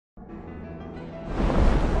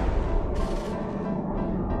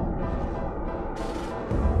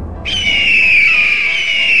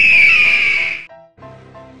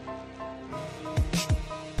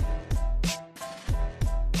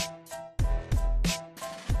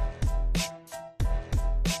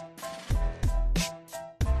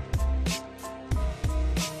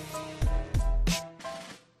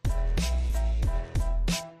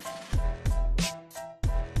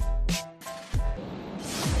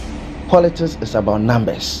politics is about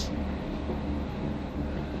numbers.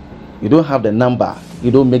 You don't have the number,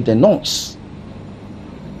 you don't make the noise.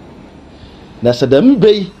 Now, so them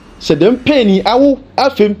penny, I will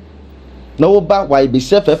have him. Now, back why be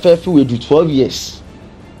self we do 12 years.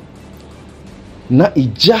 Now,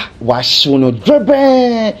 ija was shown.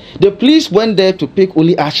 The police went there to pick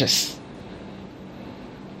only ashes.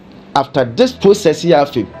 After this process, he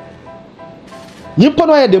have him. You put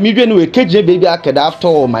on the million with KJ baby. I could after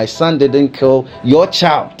all, my son didn't kill your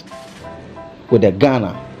child with a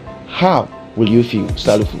gunner. How will you feel,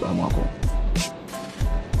 Salufu Amako?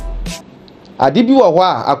 Adibi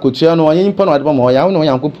wa akotua no onye mpa no adeba ma oya no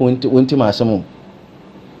yankopon wonti ma asemo.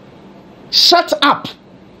 Shut up.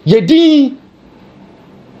 Yedi.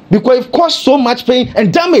 Because it caused so much pain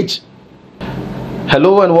and damage.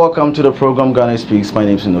 Hello and welcome to the program Ghana Speaks. My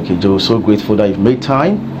name is Enoke Joe. So grateful that you've made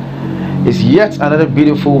time. It's yet another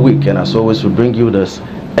beautiful week, and as always, we bring you this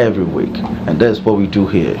every week, and that's what we do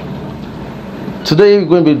here. Today, we're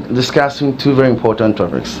going to be discussing two very important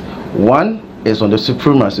topics. One is on the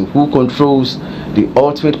supremacy, who controls the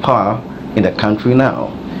ultimate power in the country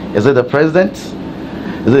now. Is it the president?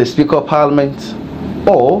 Is it the Speaker of Parliament?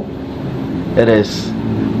 Or it is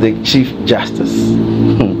the Chief Justice?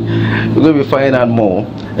 We're going to be finding out more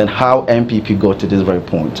and how MPP got to this very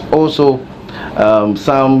point. Also,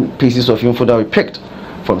 some pieces of info that we picked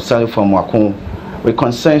from Salufu Amako with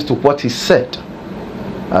concerns to what he said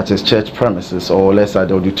at his church premises, or less at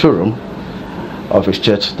the auditorium of his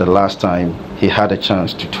church the last time he had a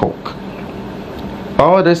chance to talk.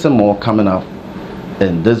 All this and more coming up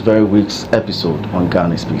in this very week's episode on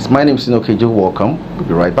Ghana Speaks. My name is Enoke Joe. Welcome. We'll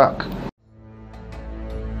be right back.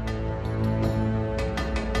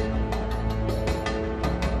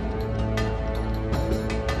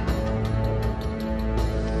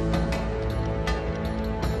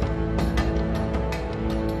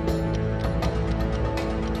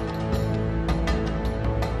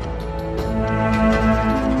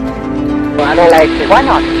 I don't like it. Why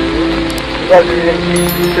not? Because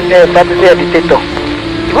today, that is a dictator.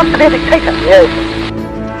 He wants to be a dictator. Yes.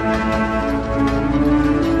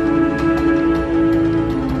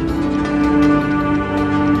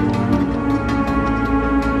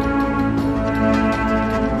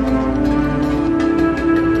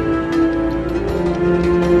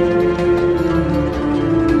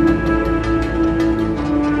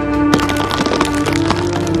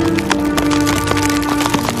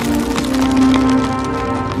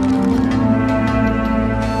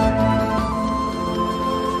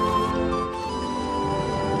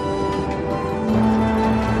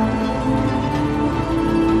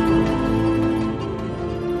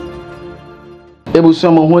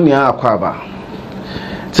 Ebusuamo honi akwaba.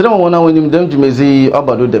 Tire mo wona wonim dam dwumezi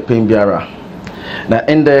obado de pen biara. Na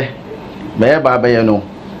ende me ba abaye no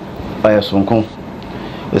oye sonko.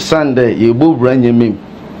 The Sunday ye bo branye mem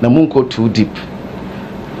na munko too deep.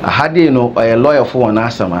 Ahade no oye lawyer for one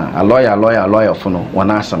asama, a lawyer for no one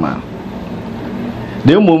asama.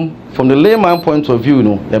 The mum from the layman point of view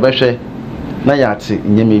no ye behwe na yate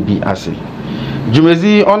nyeme bi ase.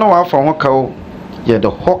 Dwumezi ono wa fa ho kawo yeah,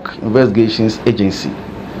 the Hawk Investigations Agency.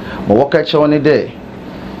 My work at Chawani there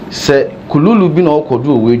say Kululu be no could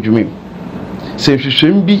do away dream. Say if you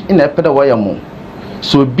shouldn't be in a pedal wire more.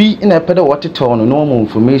 So be in a pedal water town normal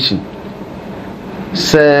information.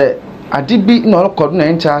 Say I did be in all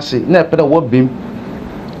coordinate chassis, in a pedal what beam.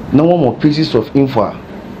 No more pieces of info.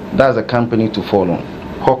 That's a company to follow.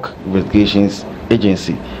 Hawk Investigations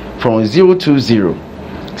Agency from 020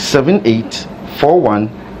 7841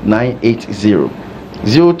 980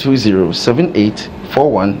 020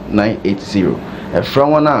 7841 980. A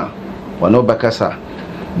frawana wano bakasa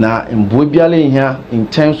na mbubiale in here in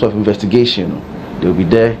terms of investigation. They will be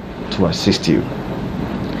there to assist you.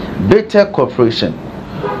 Better Corporation.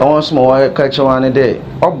 I want some more culture one day.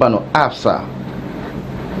 Urbano apps are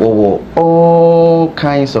all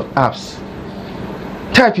kinds of apps.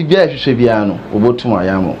 Type you should be ano obo to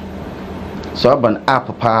mayamo. So urban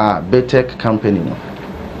app pa better company no.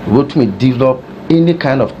 Go to me develop any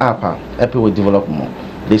kind of app Apple will develop more.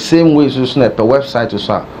 The same way so snap a website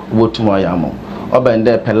so go to my yamo. Urban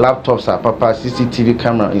there per laptops are papa CCTV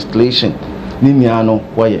camera installation. Nimiano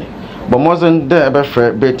wire. But more than there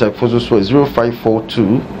better for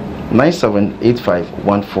 0542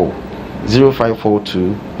 978514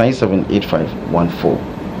 0542 978514.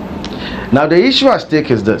 Now the issue at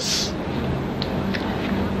stake is this.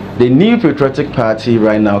 The New Patriotic Party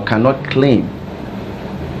right now cannot claim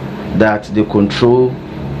that they control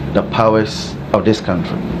the powers of this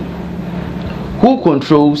country. Who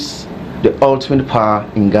controls the ultimate power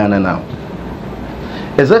in Ghana now?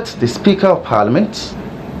 Is it the Speaker of Parliament?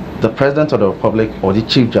 the President of the Republic or the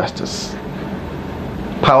Chief Justice.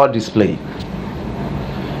 Power display.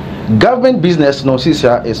 Government business no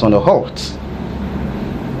CCR is on the halt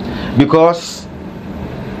because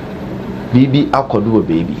BB Akodu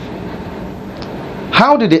baby.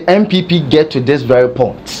 How did the MPP get to this very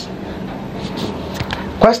point?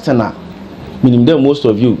 Questioner, meaning that most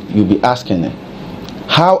of you'll be asking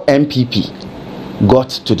how MPP got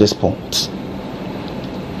to this point.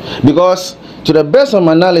 Because to the best of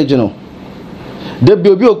my knowledge, the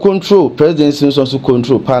BOBO control presidency and also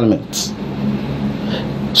control parliament.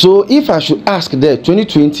 So if I should ask there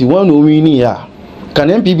 2020 when we win here, can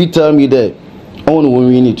MPP tell me that on we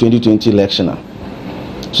win the 2020 election?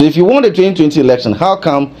 So if you won the 2020 election, how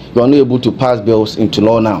come you are not able to pass bills into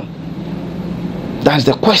law now? That's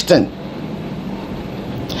the question.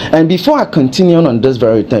 And before I continue on this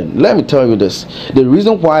very thing, let me tell you this. The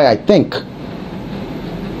reason why I think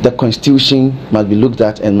the constitution must be looked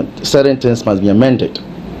at and certain things must be amended.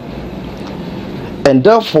 And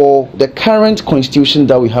therefore, the current constitution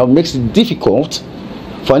that we have makes it difficult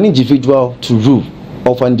for an individual to rule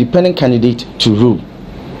or for an independent candidate to rule.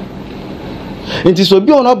 It is to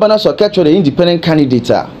be on Obana so capture the independent candidate.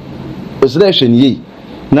 Election ye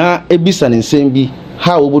na ebisa nsembi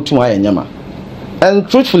how able to my nyama. And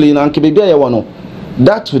truthfully,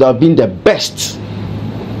 that would have been the best.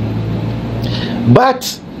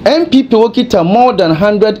 But MPP working more than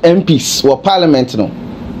 100 MPs or parliament no.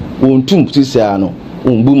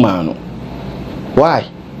 Why?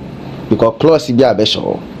 Because clause is a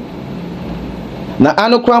special. Now, I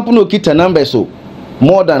know cramp no kita number so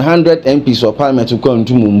more than 100 MPs or parliament to come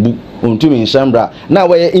to Mumbu, to Shambra. Now,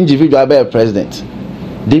 where individual be president.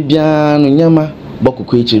 Debian Nyama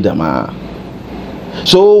Bokuchi Dama.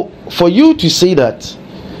 So, for you to say that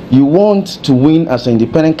you want to win as an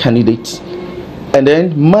independent candidate and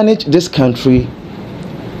then manage this country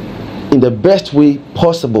in the best way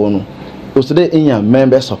possible, today in your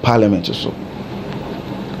members of parliament or so.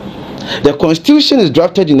 The constitution is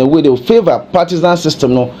drafted in a way that will favor partisan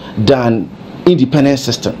system than independent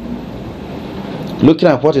system. Looking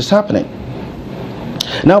at what is happening.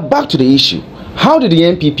 Now back to the issue. How did the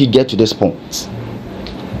MPP get to this point?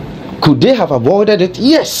 Could they have avoided it?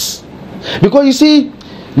 Yes. Because you see,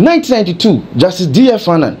 1992, Justice D.F.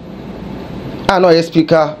 Fanan, I know a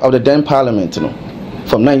speaker of the then parliament,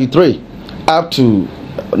 from 93 up to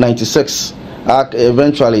 96,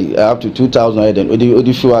 eventually up to 2008, and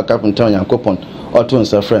Odifua Kapun Yankopon or to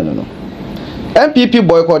himself friend. MPP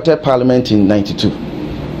boycotted parliament in 92,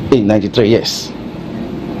 in 93, yes.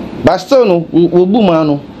 But still, no,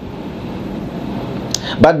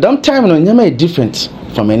 but that time, no, different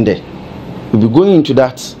from Ende. We'll be going into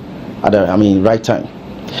that at the right time.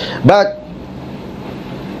 But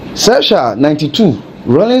Sesha 92,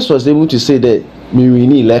 Rawlings was able to say that we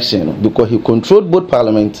win election because he controlled both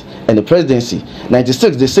parliament and the presidency.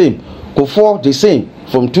 96 the same, Kufuor the same,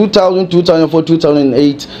 from 2000, 2004,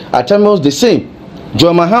 2008, Atamils the same,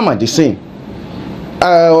 John Mahama the same.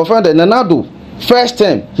 Our friend Nanado, first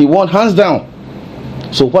term he won hands down.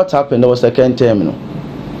 So what happened? That was second term,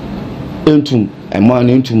 into a man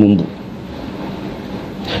into Mumbu.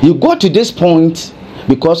 You got to this point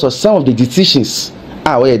because of some of the decisions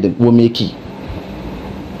we're making.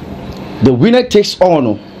 The winner takes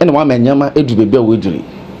all, and one man yama edu bebe weduli.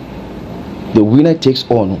 The winner takes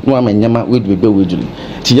all, no one man yama edu bebe weduli.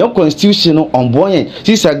 See your constitution on boy.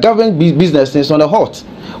 This a government business is on the hot.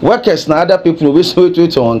 Workers and other people will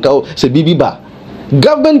wait on cow say bibiba.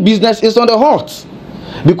 Government business is on the hot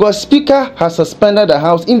because Speaker has suspended the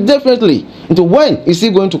House indefinitely. Into when is he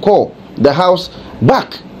going to call the House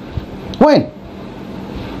back? When?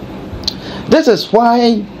 This is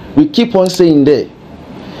why we keep on saying there.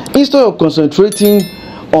 Instead of concentrating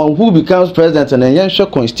on who becomes president and then ensure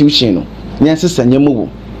constitution,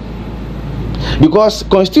 because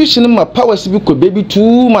constitution my powers could be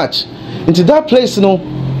too much. Into that place,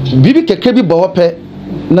 bibi kekebi bawape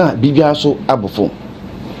na bibi aso abofo.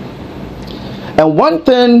 And one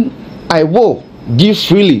thing I will give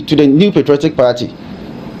freely to the New Patriotic Party,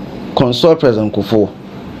 consult President Kufuor.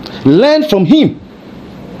 Learn from him.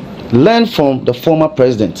 Learn from the former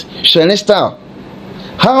president, Shane Style,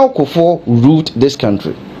 how Kufuor ruled this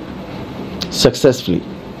country successfully.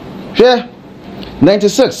 Yeah,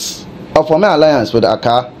 96, a former alliance with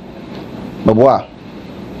Aka, Babwa.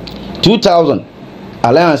 2000,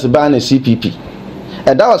 alliance ban the CPP.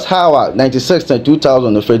 And that was how 96 and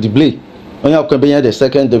 2000 of Freddie Blay, when you became the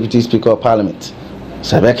second deputy speaker of parliament.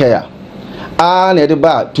 Sabekaya. And at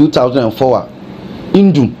about 2004,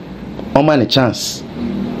 Indum, Oman a chance.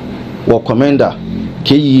 War commander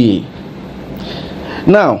KEA.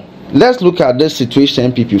 Now let's look at this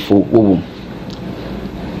situation NPP for wom.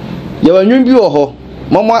 You are new ho.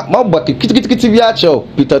 Mama mabaki kiti bi a cho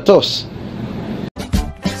Peter Tosh.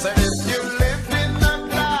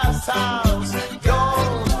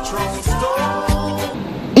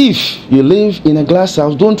 If you live in a glass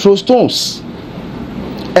house, don't throw stones.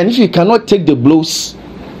 And if you cannot take the blows,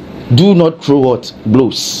 do not throw what?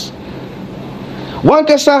 Blows. One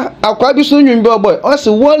kasa akwabi so nwimbe boy, o se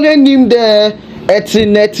wole nim de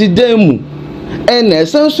etineti demu. Ene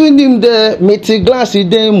sanso nim de meti glass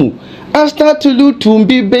demu. After to lu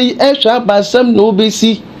tumbi be extra basam no be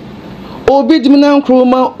si. Obi dimna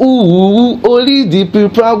kroma oli di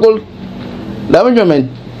pragol. That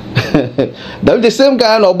woman. That the same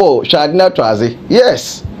guy no bo Shagna Trazi.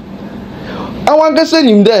 Yes. I want to send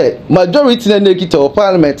him there. Majority na nekita of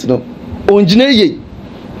parliament no. Onjine ye.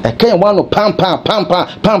 I can't want no pam.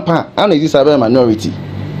 And it is a minority.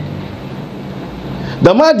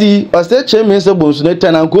 The Madi was the chairman of Bonsuneta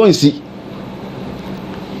and go and see.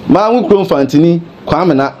 Mamu Kron Fantini,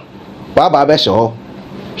 Kwamena, Baba Besho,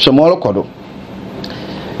 Shamolo Kodo.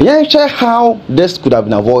 Yeah, check how this could have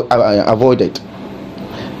been avoided.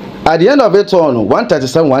 At the end of it all,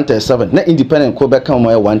 137, net independent Quebec come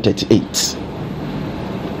 138.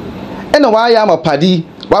 And why am a paddy,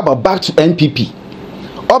 waba back to NPP.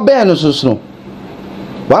 Obe no so.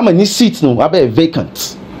 Wama ni seat no, wabe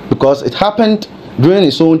vacant. Because it happened during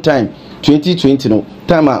its own time, 2020 no.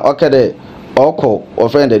 Time okay there, oko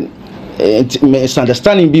offended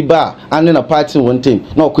misunderstanding be bar and then a party one team,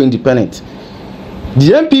 not independent.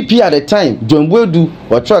 The NPP at the time, John Bodu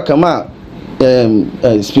or Trakama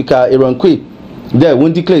Speaker Aaron Kwe, there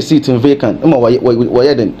won't declare seat in vacant. Why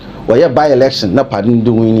by election, not pardon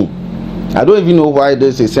doing it. I don't even know why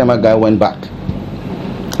this same guy went back.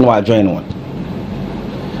 No, I joined one.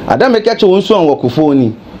 I don't make catch one song or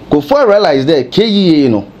Kufoni. Kufo realized that KEA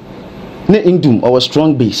no Indum our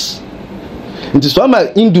strong base. It is from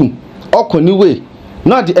Indum or Koniwe,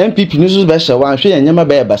 not the NPP news special one, she and Yama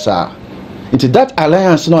Bear Basa. Into that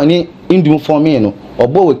alliance no any Indum for me no or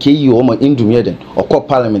Bow KE or my Indum Yeden or Core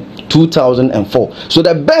Parliament 2004. So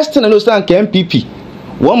the best thing I understand NPP.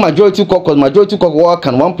 One majority work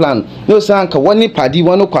and one plan. No sanka one party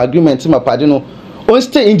one agreement my party no. On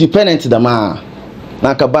stay independent the ma.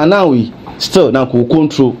 Nanka banawi still nanko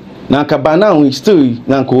control. Nanka banawi still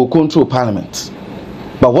nanko control parliament.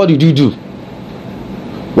 But what did you do?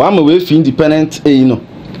 One away for independent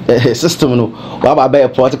system no. Why by a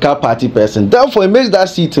political party person. Therefore it makes that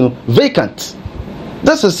seat vacant.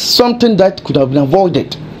 This is something that could have been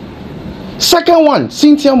avoided. Second one,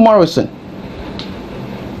 Cynthia Morrison.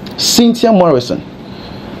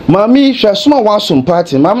 Mami, she has small one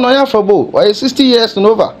party. Mami, no, ya for bo. Why 60 years and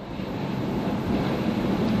over?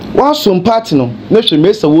 One party no. No, she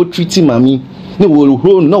makes a word treaty, mami. No, will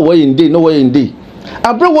hold no way in day, no way in day.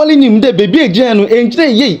 I brought one in him there, baby, again, and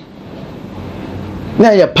ye.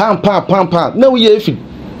 Now ya pam. No, ye if it.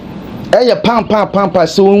 Ya pam.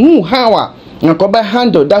 So, who, how, and come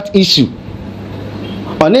handle that issue.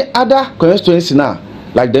 On the other constituency now,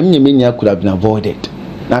 like the Minya could have been avoided.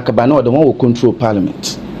 Nakabano, the one who control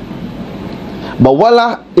parliament. But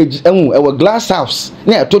wala our glass house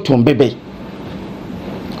near Toton Bebe.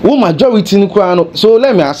 Who majority in Kwano? So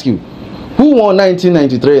let me ask you, who won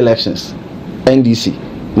 1993 elections? NDC,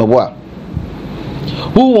 Mabwa.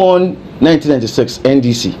 Who won 1996?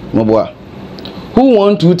 NDC, Mabwa. Who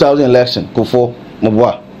won 2000 election? Kofo,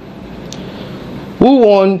 Mabwa. Who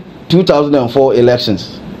won 2004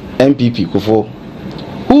 elections? MPP, Kofo.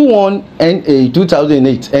 Who won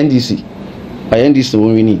 2008 NDC? By NDC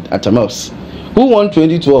we need at a mouse. Who won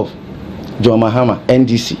 2012? John Mahama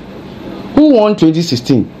NDC. Who won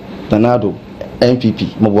 2016? Tanado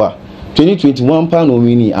MPP Mabwa. 2021 pound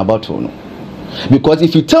we need about no. Because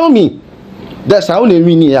if you tell me that's how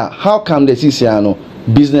we need, how come the CCR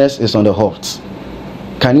business is on the halt?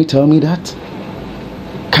 Can you tell me that?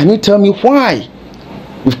 Can you tell me why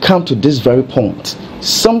we've come to this very point?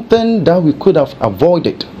 Something that we could have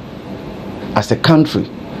avoided as a country.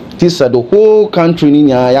 This is the whole country in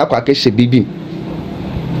Bibi.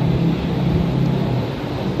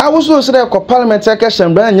 I was also there for Parliament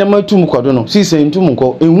Secretary Brand Yama Tumukodono. She saying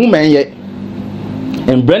Tumuko, a woman yet.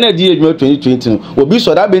 And Brenner D. 2020 will be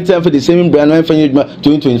so that been time for the same brand when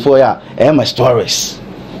 2024. My stories.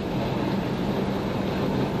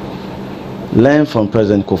 Learn from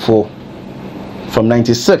President Kofo from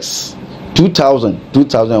 96.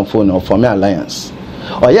 2004 no for me alliance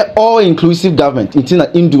or yet all inclusive government in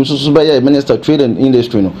Indum so by Minister of Trade and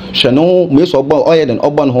Industry no shano me so oba oil and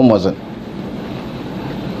urban homes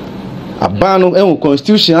abano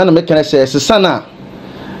constitution and make say sana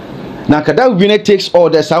Now that winner takes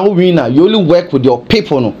orders. How winner? You only work with your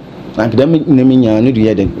people. No.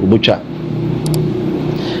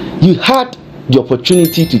 You had the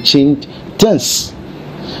opportunity to change things.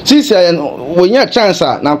 See, when you have a chance,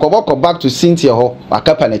 now go back to Cynthia ho,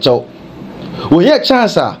 Akapanecho. When you have a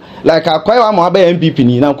chance, like I quite want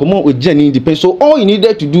MPP now come on with Jenny independent. So all you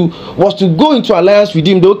needed to do was to go into alliance with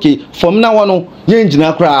him. Okay, from now on, you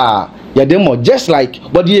engineer cry. Yeah, demo just like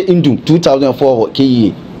what you in 2004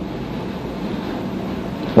 KE.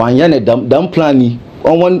 1 year dumb planning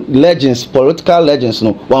on one legends, political legends.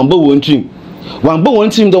 No, one bo one team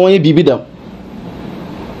don't want you be them.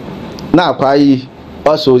 Now, quite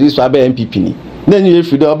also this will be MPP. Then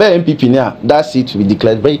if you do obey MPP now, that seat will be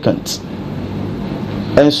declared vacant.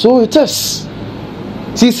 And so it is.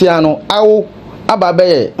 Sisiano, our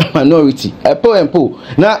Ababe minority, a po.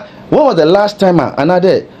 Now, when was the last time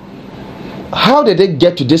another? How did they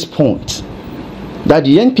get to this point that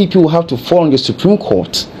the NPP will have to fall on the Supreme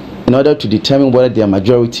Court in order to determine whether they are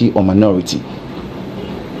majority or minority?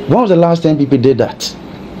 When was the last time people did that?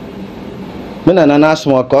 When an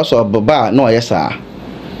announcement cause or Baba, no, yes, sir.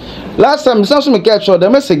 Last time, some get sure they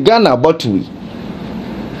must say Ghana bottle.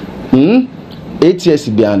 8 years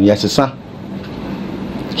beyond, yes, sir.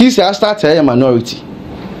 He said, I started a minority.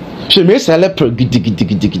 She may celebrate.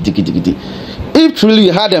 If truly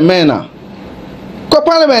you had a man, go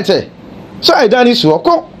parliament, so I done this work.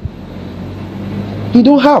 You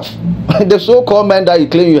don't have the so-called man that you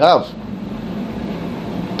claim you have.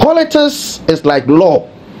 Politics is like law.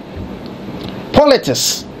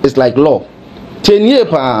 Politics is like law. 10 years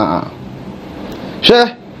pa. Sure,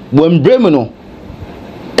 when Bremeno,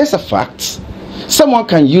 it's a fact. Someone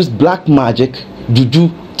can use black magic, juju,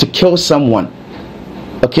 to kill someone.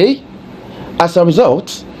 Okay? As a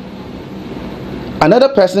result, another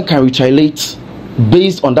person can retaliate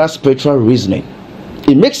based on that spiritual reasoning.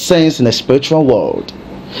 It makes sense in the spiritual world.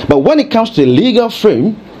 But when it comes to the legal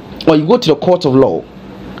frame, or you go to the court of law,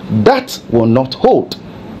 that will not hold.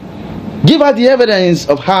 Give us the evidence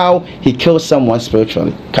of how he killed someone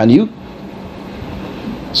spiritually. Can you?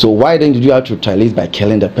 So why then did you have to retaliate by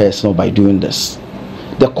killing the person or by doing this?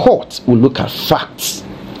 The court will look at facts.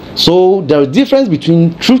 So there is a difference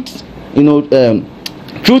between truth,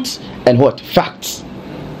 truth and what? Facts.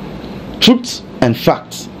 Truth and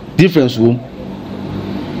facts. Difference will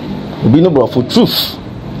be no for truth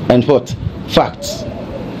and what? Facts.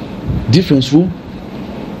 Difference room.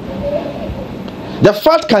 The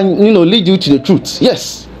fact can lead you to the truth.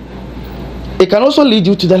 Yes. It can also lead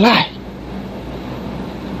you to the lie.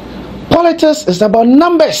 Politics is about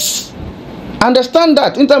numbers. Understand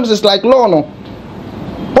that. In terms it's like law, no.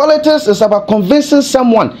 Politics is about convincing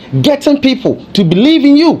someone, getting people to believe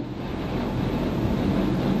in you.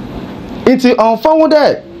 It's unfound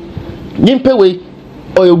there. Yimpe way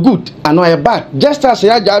or you're good and or you're bad. Just as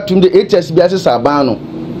you are to the HSBS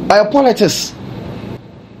Sabano. Are politics.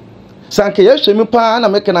 Sanke Yeshemi pa na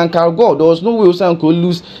make an God. There was no way Usan could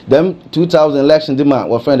lose them 2000 election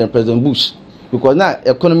demand or friend and President Bush. Because now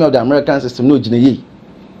economy of the American system no jine.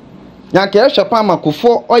 Yanke Yeshapa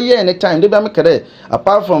Makufo or year any time they be make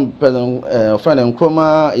apart from President friend and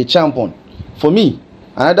Nkrumah a champion. For me,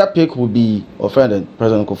 another pick would be offended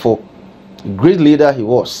President Kufo. A great leader he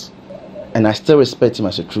was. And I still respect him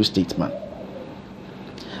as a true statesman.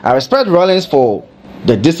 I respect Rawlings for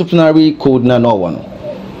the disciplinary code na no one.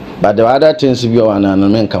 But the other things we are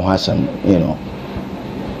men can have some,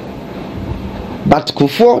 But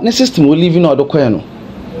Kufo, the system will leave in order kweno.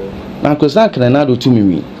 Now because that can another to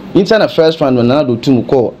me. Inside the first round when another to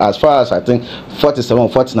call as far as I think 47,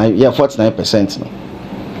 49, 49% no.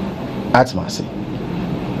 That's my say.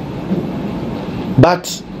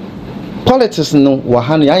 But politics no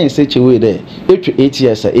wahani I in such a way there 8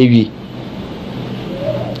 years awi.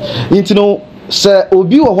 Sir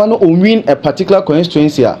Obi Wano win a particular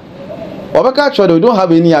constituency. Obaka they don't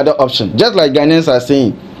have any other option. Just like Ghanaians are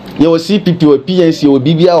saying, you will see people with PNC or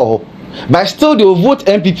BBR, but still they will vote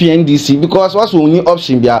MPP NDC because what's the only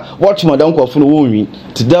option there? What Madam Kofuno won't win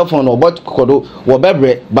to therefore no but Kodo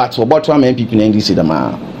Wabebre but what one MPP NDC the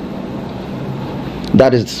man.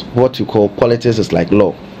 That is what you call politics is like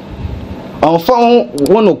law. On found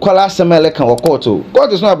one who call us American or court.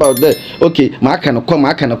 God is not about that. Okay, I cannot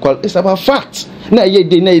call. It's about facts. Now,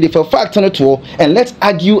 they for facts on it all, and let's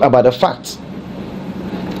argue about the facts.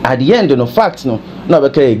 At the end, no facts, no, not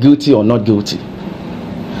okay, guilty or not guilty.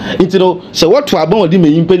 It's so what to about the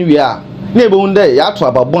main penny we are. Neighbor one day, you have to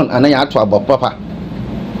about bond, and then you have to about papa.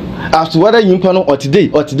 After whether you or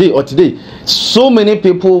today, so many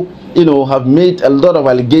people. Have made a lot of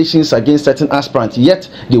allegations against certain aspirants, yet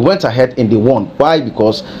they went ahead and they won. Why?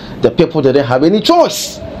 Because the people didn't have any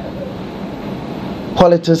choice.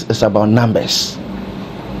 Politics is about numbers.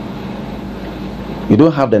 You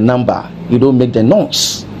don't have the number, you don't make the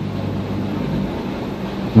noise.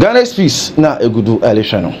 Ghana's peace na egudu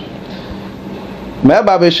election. My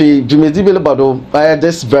babeshi Jumezibile Bado by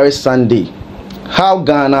this very Sunday. How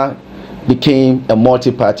Ghana became a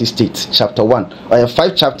multi-party state, chapter 1. I have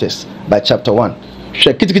 5 chapters by chapter 1.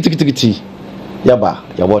 Shekiti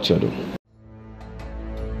Yaba, ya what you do.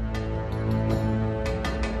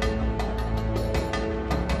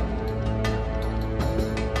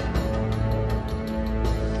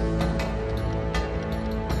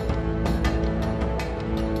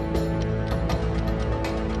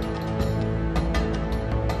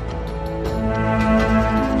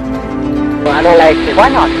 I don't like it. Why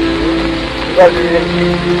not? Because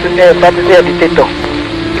that is a dictator.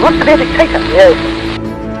 He wants to be a dictator. Yes.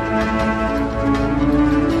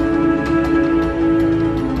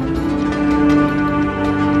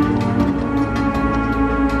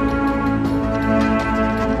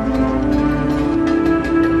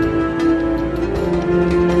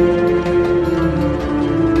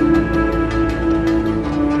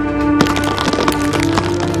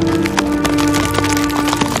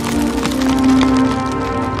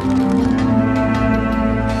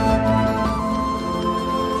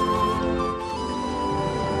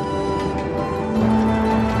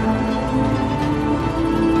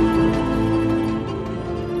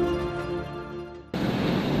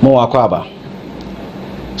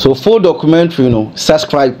 So full documentary,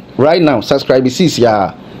 subscribe right now. Subscribe, this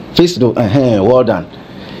your Facebook. Well done.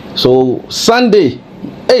 So Sunday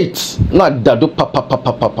 8, not Dadu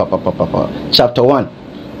chapter 1.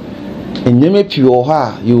 In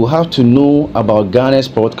Yeme you have to know about Ghana's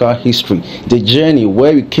political history, the journey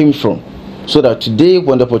where we came from, so that today,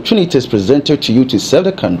 when the opportunity is presented to you to serve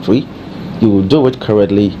the country, you will do it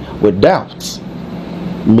correctly without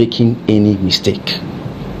making any mistake.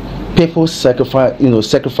 People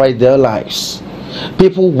sacrificed their lives.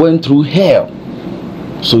 People went through hell,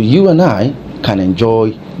 so you and I can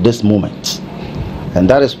enjoy this moment. And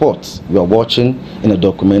that is what we are watching in a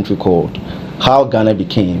documentary called How Ghana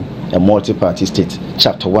Became a Multi-Party State,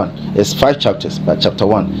 chapter 1. It's 5 chapters, but chapter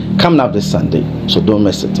 1 coming up this Sunday, so don't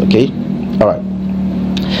miss it. Okay, all right.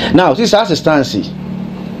 Now this has a stance.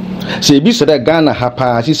 So if you say that Ghana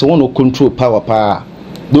has this one who control power.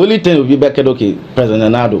 The only thing will be back at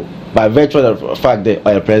President Nado, by virtue of the fact that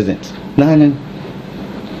I am president.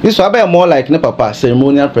 This will be more like Papa,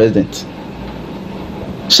 ceremonial president.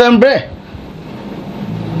 Sembre.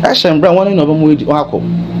 Sembre, one of them will wako.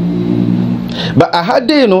 But I had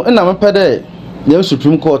day, and I'm a the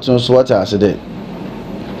Supreme Court, and so what I said.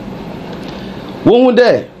 One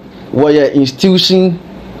day, were institution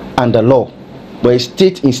and the law, were a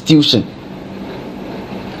state institution.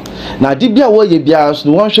 Now, Dibia warrior bias,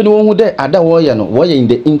 no one should know who they other warrior in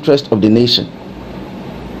the interest of the nation.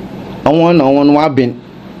 On one wabbing,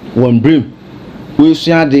 one brim. We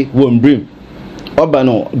see one brim.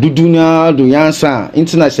 Obano, Dudunia, Duyansa,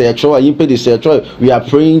 Internet say a troy, impede say a troy. We are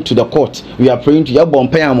praying to the court. We are praying to your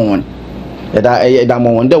bompayamon.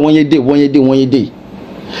 That one ye day.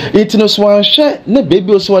 It's no swan share, no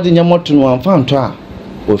baby or sword in your motto, one found to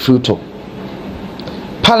or fruto.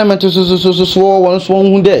 Parliament is swore once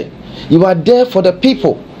one day. You are there for the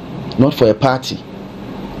people, not for a party.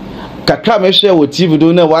 Kakra me share with TV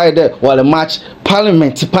do know why there while a match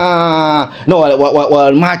parliament no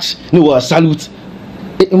while match no salute.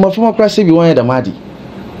 In my former class be one the madi.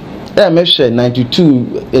 Me share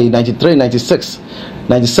 92, 93, 96,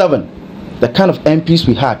 97. The kind of MPs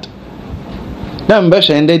we had. Now me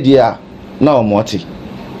share ended there now morty.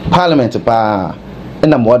 Parliament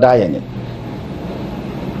and I'm what I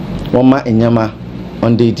one ma enyama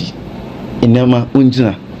on dedi. Inema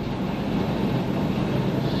unjina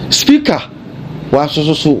speaker was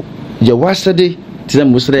so je wasade tira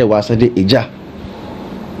musre wasade eja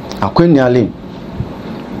akwenyale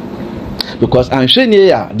because anhwene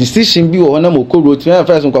ya decision bi wo na mokoro tira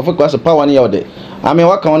first nkofo kwase power na yode ame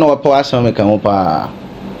waka wona wa power asem kan pa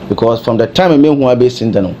because from the time me hu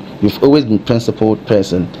abesin no you've always been principled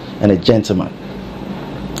person and a gentleman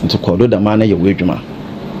to call the man na ye wedwuma.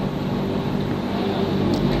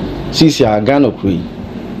 Sisi Ghana kuri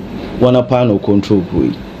wana pa no control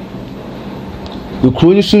kuri the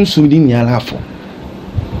kuri sunsun di nyala afọ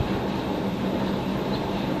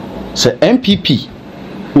se MPP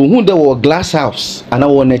ohun de wo glass house ana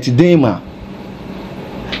wo net dema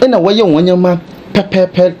ena waye wonyama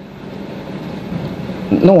pepepe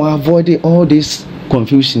no avoid all this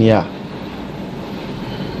confusion here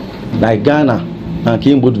like Ghana and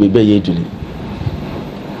Kimbo be be yedule.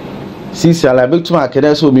 Since I like to mark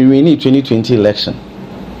so we win 2020 election.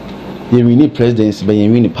 You win the presidency, but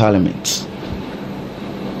you win the parliament.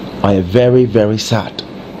 I am very, very sad.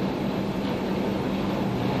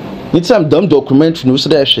 It's some dumb documentary no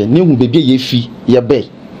say ni hu baby ye fi ye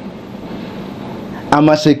be.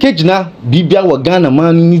 Amase kejina bibia wo Ghana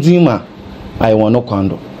man ni dima I want no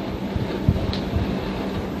kwando.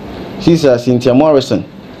 Sister Cynthia Morrison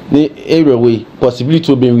the area way possibility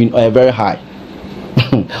to be win are very high.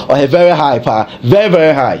 Or a very high power, very,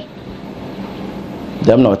 very high.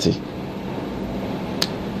 Damn naughty.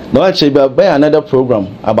 Now actually by another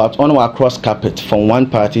program about on our cross carpet from one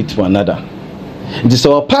party to another. This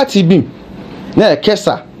our party beam. Na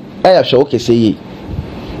kesa I show okay say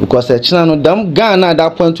because a channel no dam Ghana at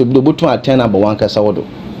that point to be able to attend number one kasa wodo.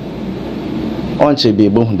 On che be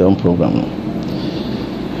able to program no.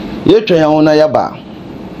 Ye try on na yaba.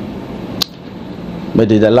 But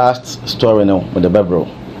the last story now with the Bible.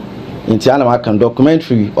 In Tiana can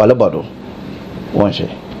documentary all about it. One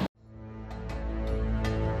share.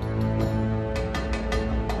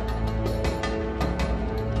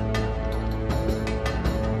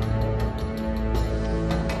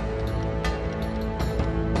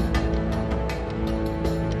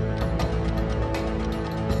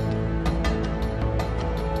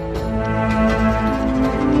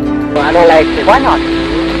 I don't like it. Why not?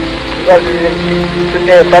 Because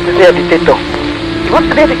that is a dictator. He wants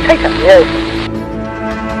to be a dictator. Yes.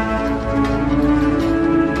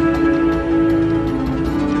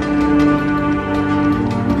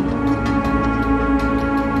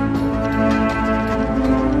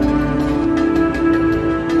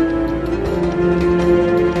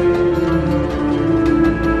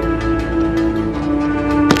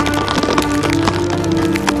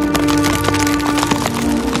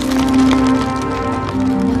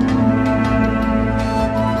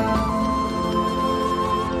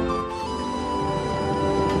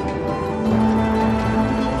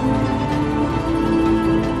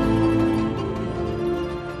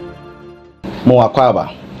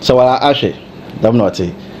 Moakwaba. So while I actually,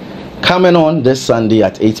 coming on this Sunday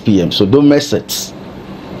at 8 p.m. So don't miss it.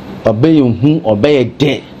 Obey you, obey a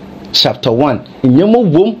day. Chapter 1. In your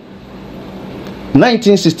womb,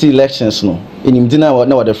 1960 elections, no. In Imdina,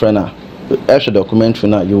 what the friend now. Actually, documentary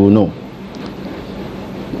now, you will know.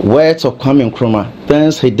 Words of Kwame Nkrumah,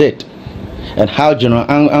 things he did, and how General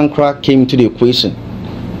Ankara came to the equation.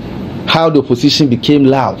 How the opposition became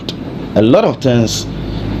loud. A lot of things.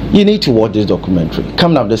 You need to watch this documentary.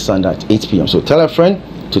 Coming up this Sunday at 8 p.m. So tell a friend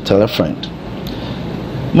to tell a friend.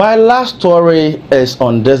 My last story is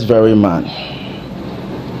on this very man,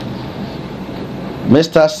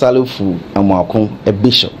 Mr. Salifu Amoako, a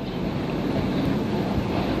bishop.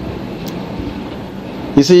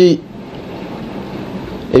 You see,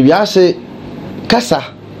 if you say kasa,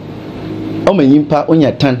 o menyimpa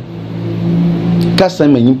onya tan, kasa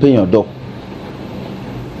menyimpa your dog.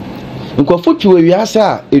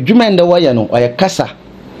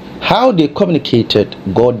 How they communicated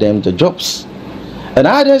got them the jobs, and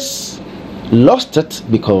others lost it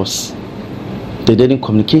because they didn't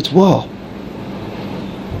communicate well.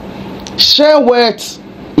 Share words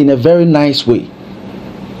in a very nice way.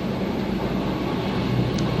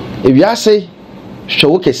 If you say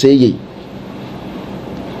show okay say ye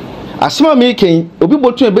asma making obi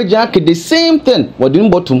botu ebeja the same thing what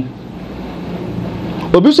didn't bottom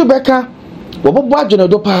obi so beka wobobo adwene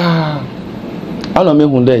do pa ana me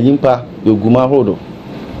hu da yimpa yoguma hodo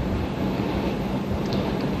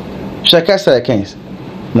shaka seconds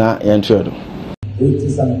na yentredo. It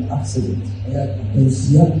is an accident. It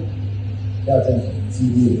is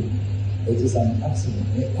an accident.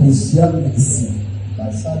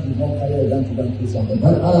 My son did not carry a gun to gun kill somebody.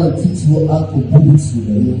 But I teach you how to bullet you.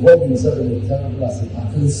 He involved himself in a terrible accident.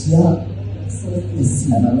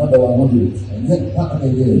 And another one won't do it. And then part of the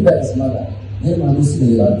day, that is mother. Then I will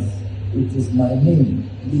say that it is my name.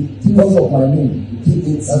 Because of my name,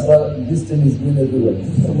 that's why this thing is going everywhere.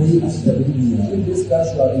 If this guy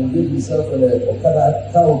should have engaged himself in a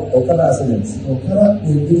Okada accident, let's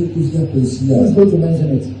go to mention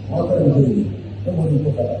it. How can I do it? Nobody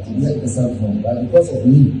talk about it. Let yourself from. But because of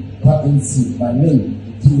me, my name,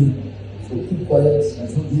 so keep quiet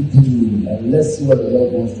and let's see what the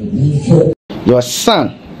Lord wants to do. Your son,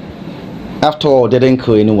 after all, didn't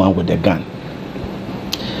kill anyone with a gun.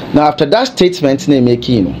 Now, after that statement they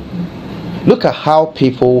making, look at how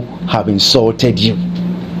people have insulted you.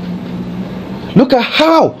 Look at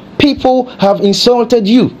how people have insulted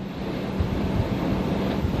you.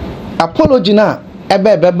 Apology now. For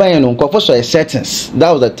a sentence.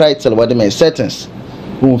 That was the title. What they mean sentence.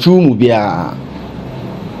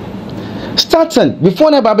 Starting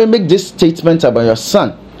before Nebabe make this statement about your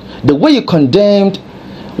son, the way you condemned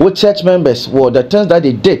with church members were the things that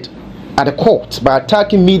they did at the court by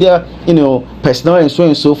attacking media, personnel and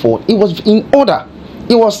so forth. It was in order.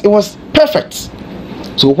 It was perfect.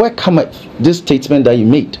 So where cometh this statement that you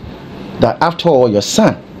made, that after all your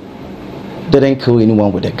son didn't kill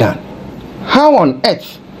anyone with a gun? How on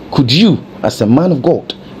earth could you, as a man of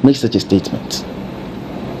God, make such a statement?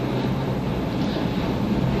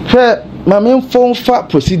 My main phone for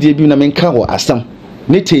procedure be na menka or asam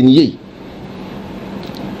ne tenye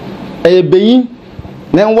e beyin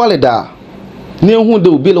na walida ne hu de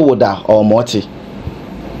obi lo woda or moti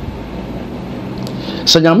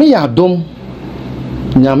so nyame yadom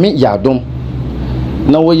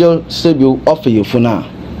na wo yo sebi offer you funa.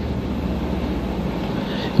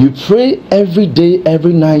 You pray every day,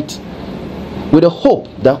 every night, with the hope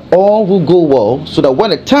that all will go well, so that when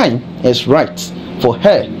the time is right for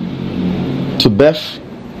her to birth,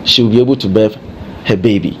 she will be able to birth her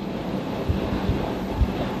baby.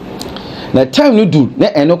 Now, time you do,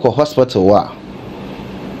 na enoko hospital wa.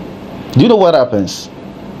 Do you know what happens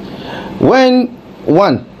when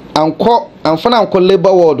one uncle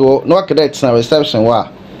labor ward or no cadets na reception wa?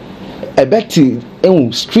 A betty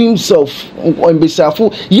streams of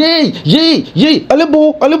embisafo yay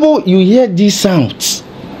alebo you hear these sounds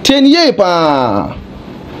 10 years pa.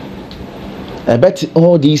 I bet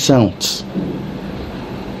all these sounds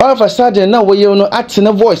all of a sudden now we you know acting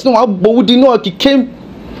a voice no abodi no came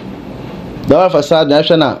the all of a sudden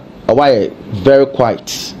actually why very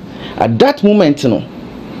quiet at that moment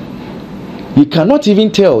you cannot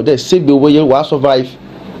even tell the say the way you will survive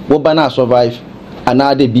what banana survive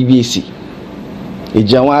another BBC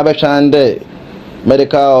ejanwa abetwande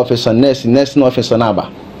medical officer nursing officer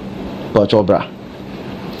naba but obra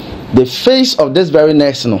the face of this very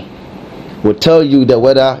nurse will tell you that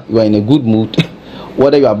whether you are in a good mood,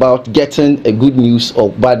 whether you are about getting a good news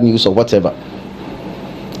or bad news or whatever.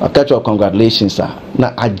 I'll catch your congratulations sir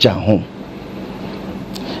na aja home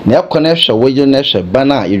na connection with your nurse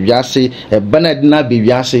bana iwiase e bana na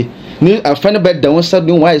bewiase ni afane be down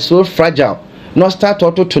sudden why is so fragile. No start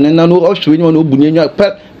auto to no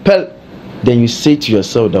then you say to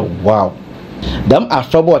yourself that wow, them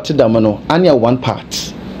afabo at them no anya one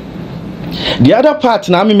part. The other part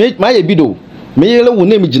na me my ebido me yele wo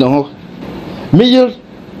na me gina ho me yel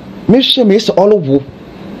me she me say all wo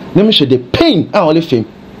na me she the pain I only fame.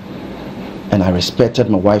 And I respected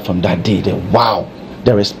my wife from that day. Wow,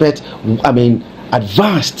 the respect, I mean,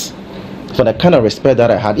 advanced for the kind of respect that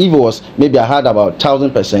I had. If it was maybe I had about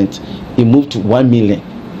 1,000%, it moved to 1 million.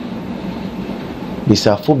 This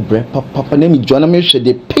is for bread, papa. Name me John. Me share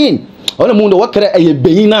the pain. All the mundo what can I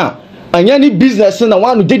be na? And any business na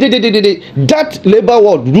one that labor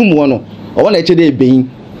ward room one. I want to say be.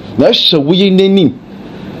 Na show we name.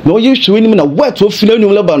 No you show him na what to feel no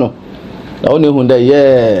labor no. Na only hunda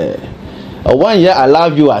yeah. 1 year I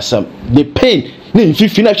love you as the pain. If you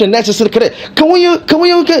finish necessary, can we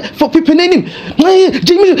for people name?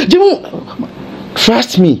 Jimmy,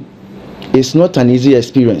 trust me, it's not an easy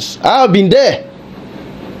experience. I've been there.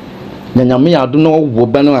 Nyanyame I don't know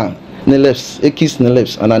what banana ne lips, a kiss ne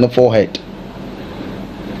lips, and on the forehead.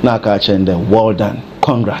 Now catch and well done,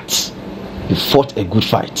 congrats. You fought a good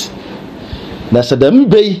fight. That's a them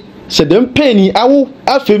bay, said them penny. I will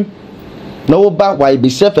have him. No back why be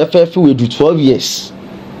self we do 12 years.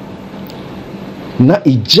 Na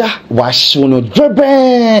ija was no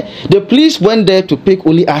drebe. The police went there to pick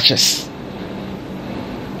only ashes.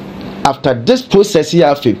 After this process here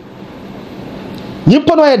after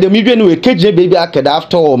Nippon no the million we KJ baby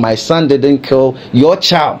after all my son didn't kill your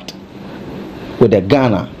child with a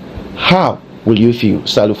gun. How will you feel,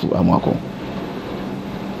 Salufu Amako?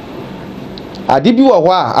 Adibi wa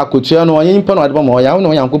wa akotua no onye Nippon no adeba mo ya no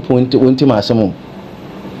yankopon wonti masemo.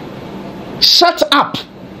 Shut up.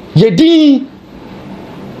 Yedi.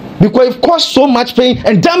 Because it caused so much pain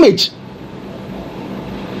and damage.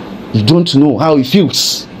 You don't know how it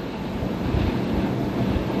feels.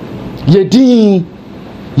 Yedin.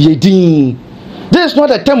 This is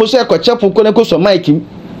not a time we say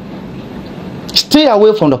stay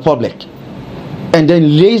away from the public and then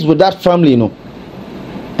liaise with that family,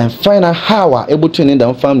 and find out how are able to end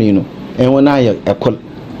that family, and when I call.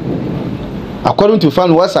 According to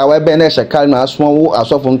family, what's our benefit? As one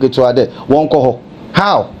as of one call.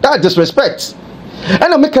 How? That disrespect.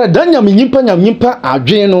 And I make a danya nyimpa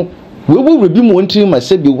adweno. We will review more until my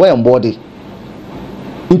say be well body.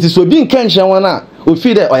 It is so being kensha wana o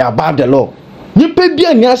feel that or above the law. Nyimpa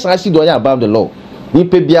bia ni asase do ya above the law.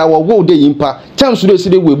 Nyimpa bia wo de yimpa. Chance do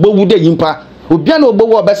see we bo de yimpa. Obia na obo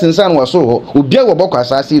wo besensan wo so ho. Obia wo bokwa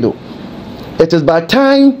asase do. It is by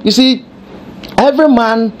time, you see, Every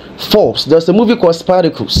man falls. There's a movie called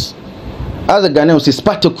Spartacus. As a Ghanaian would say,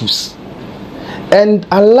 Spartacus. And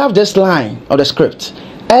I love this line of the script.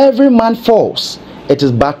 Every man falls. It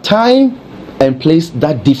is but time and place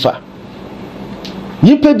that differ.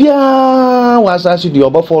 Yimpe bia was actually the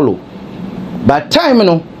other follow. But time, you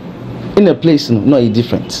know, in a place, you know, no, it's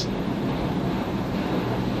different.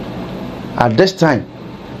 At this time,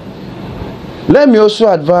 let me also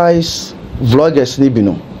advise vloggers, you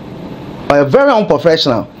know, are very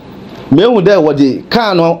unprofessional. Me who there what the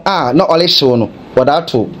can not only show no, but that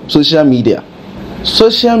to social media.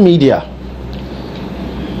 Social media.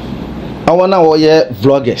 I wanna hear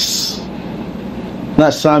vloggers,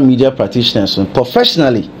 not some media practitioners.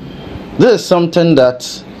 Professionally, this is something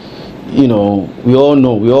that, you know, we all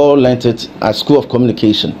know. We all learned it at School of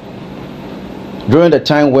Communication. During the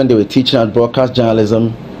time when they were teaching at broadcast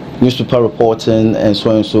journalism, newspaper reporting, and so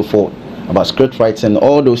on and so forth, about script writing,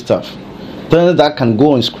 all those stuff. Things that can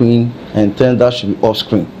go on screen and things that should be off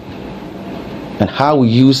screen. And how we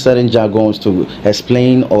use certain jargons to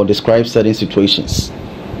explain or describe certain situations.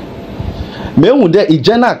 Me wo de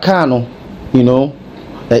ijana ka no, you know,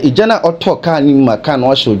 ijana auto ka ni ma ka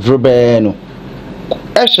no show drobe no.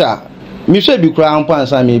 Esha, me hwe bi kura ampa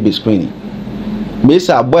ansa me be screen. Me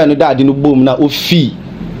say boy no da ade no bom na ofi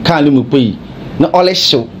ka ni mu pei na all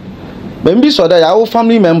show. But be so that your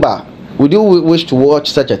family member, would you wish to watch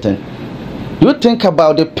such a thing? You think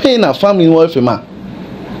about the pain a family welfare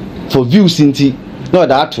for views inti no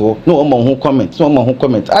that no omo ho comment no omo ho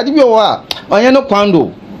comment ade bi o wa onye no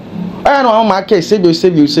kwando aya no ma ka save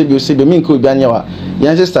you me nko bi anya wa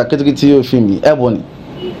yan sister ketekete o film ebony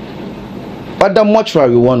other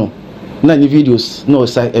mortuary one na ni videos no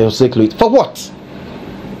circulate for what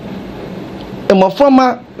my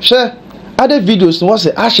former share other videos no was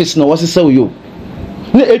ashes no was say you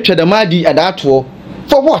na etwa da madi adato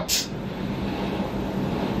for what.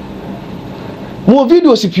 More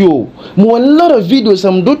videos if you more a lot of videos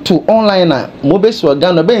I'm do to online more best for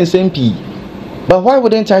Ghana be SMP. But why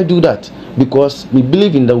wouldn't I do that? Because we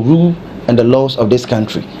believe in the rule and the laws of this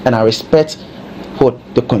country, and I respect what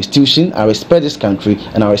the constitution, I respect this country,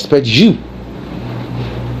 and I respect you.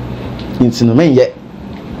 It's no man yet.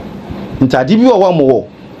 Intadibi wa more,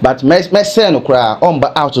 but me say no cry on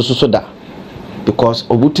ba out so that because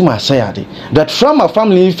obutima say that from a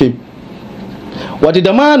family fame. What did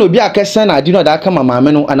the man will be a person? I do not that come a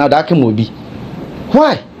mameno and now that can will be.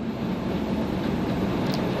 Why?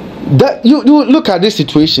 That you look at this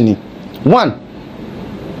situation. One,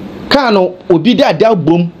 Kano will be there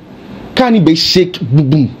boom, can he be shake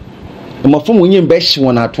boom? And my phone when you best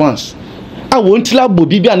one at once. I won't love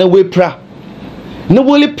Bobby and away pra. No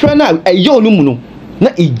will pray now a yo no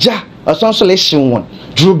na ija a consolation one.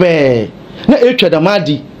 Drube na etra the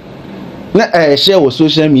madi na share with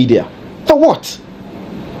social media. For what?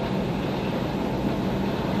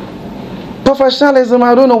 Professionalism,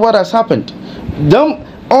 I don't know what has happened. Them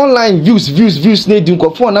online views, need to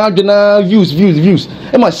go for now, views.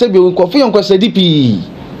 I must say, we go for your DP.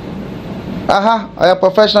 Aha, I have a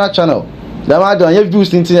professional channel. Them I don't have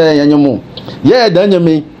views into your yeah, then you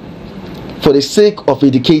mean for the sake of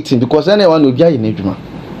educating, because anyone will be in Ejuma.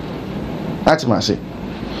 That's my say.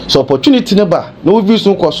 So opportunity never, no views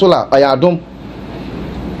no solar, I don't.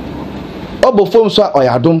 Obo phone so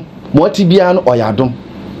oyadom, multi-bian oyadom.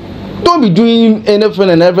 Don't be doing anything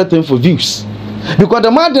and everything for views. Because the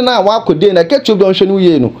man now wa could dey na ketchup don hwe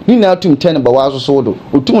ye no. Ni na tum 10 ba wa so do.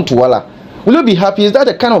 Otum to wala. Will you be happy? Is that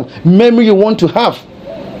the kind of memory you want to have?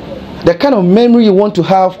 The kind of memory you want to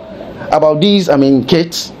have about these,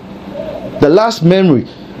 kids? The last memory.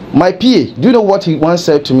 My PA, do you know what he once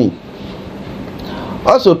said to me?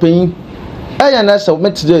 Also paying I na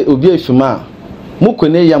submit today obi afima.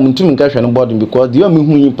 Mukone ya muntu nka hwe no board because the me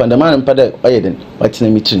hu yin pandama na pada oyeden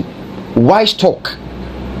watina meeting. Wise talk.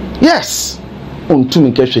 Yes. Untu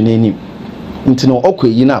nka hwe na enim. Nti no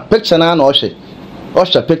okwayi na picture na na ohwe.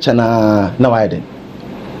 Ohwe picture na widen.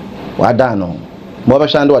 Wada no. Mo ba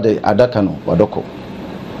shande wade adaka no wadoko.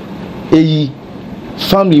 Eyi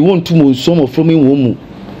family won to mo so mo from mu.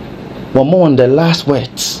 One more on the last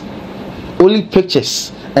words. Only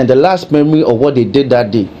pictures and the last memory of what they did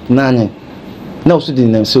that day. Nanya. Now also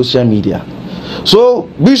in social media. So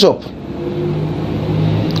Bishop,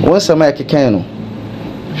 once a make can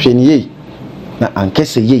ye na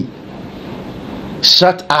ankese ye.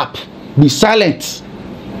 Shut up. Be silent.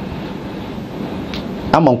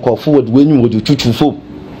 I'm on call forward when you would chuchu fo.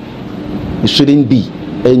 It shouldn't be.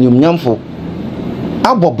 And you nyamfo.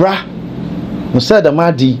 Abobra. No said the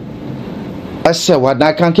madi. I said what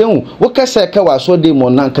na kan ken wo ka say ka wa so dey mo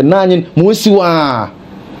nan kan nanyin mo si wa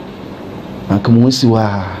anka mo si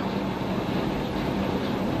wa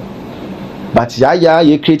but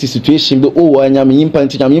ye create a situation be oh nyame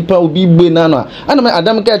yimpa obi gbe na no and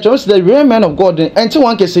Adam ka chon the real man of God and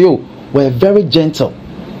one can say oh we're very gentle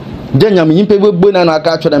then nyame yimpa gbe na no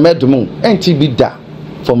aka cho the medum enti bi da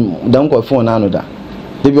from dan ko phone na no da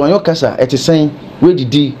they be on your kasa et saying we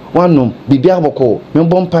didi one bibia boko me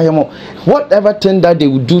bompa yemo whatever thing that they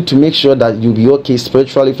will do to make sure that you be okay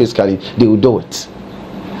spiritually physically they will do it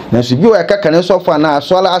na so bi o aka kan so fa na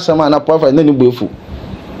so ala asama na prophet na ni gbefu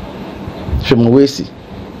hwem wesi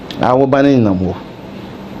awo bane namo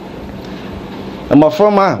ama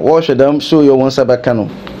from a wo hwedam show your one sabaka no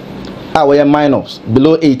a we minors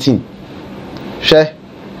below 18 hwe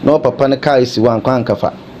no papa ne kai si wan kwan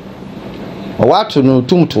kafa watu no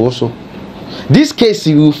tumto so this case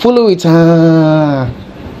you will follow it na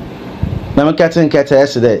me katin kata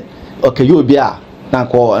yesterday okay you be a na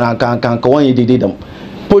kan won you did them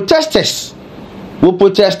protesters will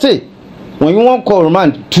protest when you want call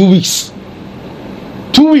remand 2 weeks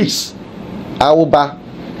awoba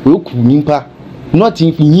we ku nyimpa not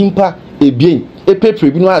in nyimpa ebien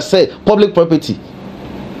epetre bi no say public property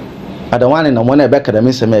adawane na mo na be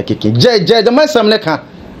kadame sema keke je the man sam ne ka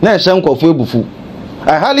na ehye nkofo ebufu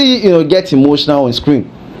I hardly get emotional on screen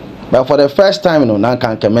but for the first time na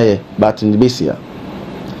kan kemeye but in the besia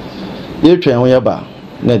ye twen ho yeba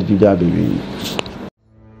na de bibia bewi.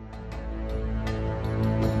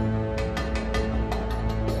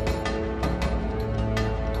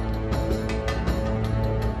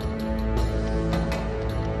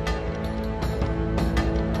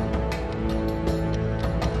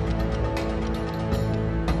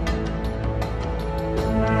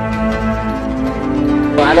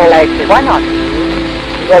 I don't like it. Why not?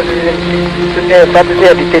 Because that is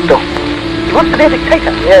a dictator. He wants to be a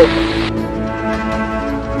dictator. Yes.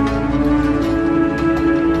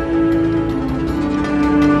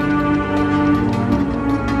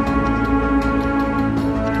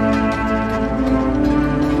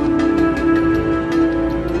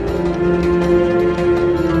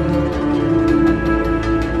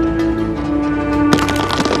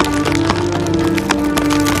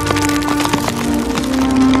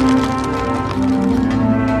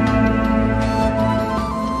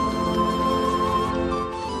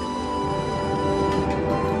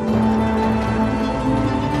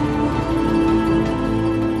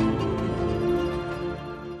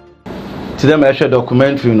 Today I share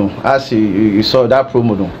documentary as you saw that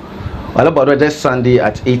promo all about this Sunday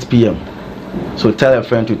at 8 p.m. So tell a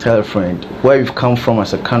friend to tell a friend where you've come from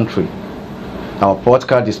as a country, our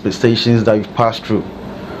podcast dispensations that you've passed through,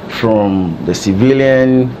 from the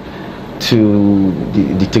civilian to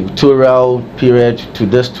the dictatorial period to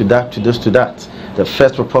this to that to this to that, the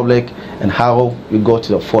First Republic, and how we got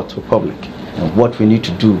to the Fourth Republic, and what we need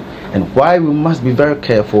to do, and why we must be very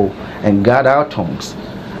careful and guard our tongues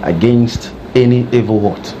against any evil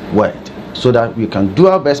word, so that we can do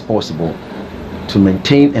our best possible to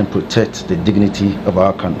maintain and protect the dignity of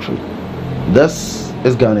our country. This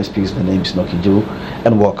is Ghana Speaks. My name is Noki Joe,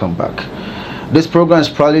 and welcome back. This program is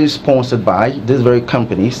proudly sponsored by these very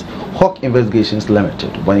companies, Hawk Investigations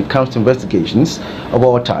Limited. When it comes to investigations of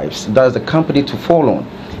all types, that is the company to follow on.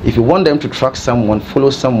 If you want them to track someone, follow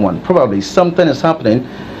someone, probably something is happening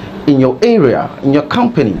in your area, in your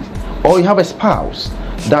company, or you have a spouse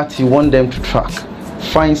that you want them to track,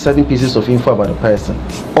 find certain pieces of info about the person,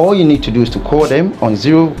 all you need to do is to call them on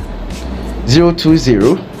 020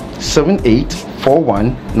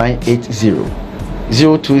 7841 980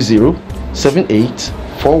 020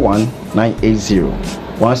 7841 980.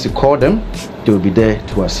 Once you call them, they will be there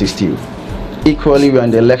to assist you. Equally, we are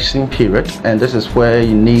in the election period, and this is where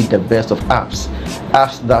you need the best of apps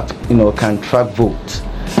that can track votes.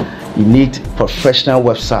 You need professional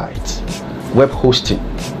websites, web hosting.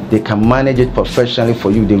 They can manage it professionally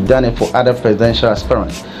for you. They've done it for other presidential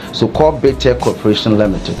aspirants. So call Betech Corporation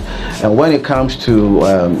Limited. And when it comes to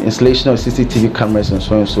installation of CCTV cameras and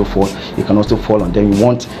so on and so forth, you can also fall on them. You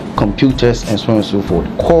want computers and so on and so forth,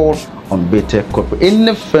 call on Betech Corporation.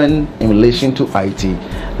 Anything in relation to IT,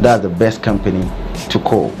 that's the best company to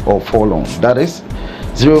call or fall on. That is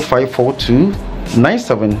 0542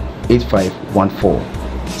 978514.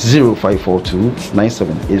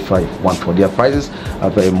 0542-978514. Their prices are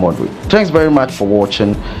very moderate. Thanks very much for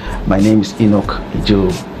watching. My name is Enoch Joe.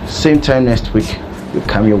 Same time next week, we'll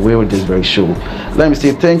come your way with this very show. Let me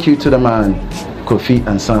say thank you to the man Kofi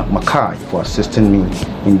Ansan Makai for assisting me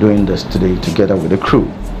in doing this today together with the crew.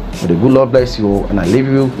 May the good Lord bless you all, and I leave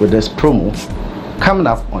you with this promo coming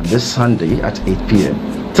up on this Sunday at 8 p.m.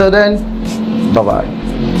 Till then, bye-bye.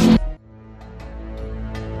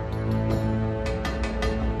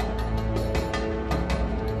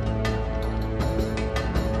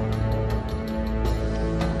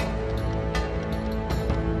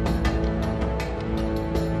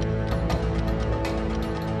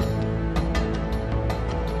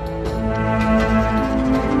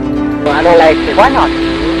 I don't like it. Why not?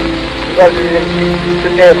 Because he's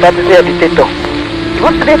a dictator. He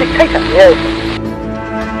wants to be a dictator. Yes.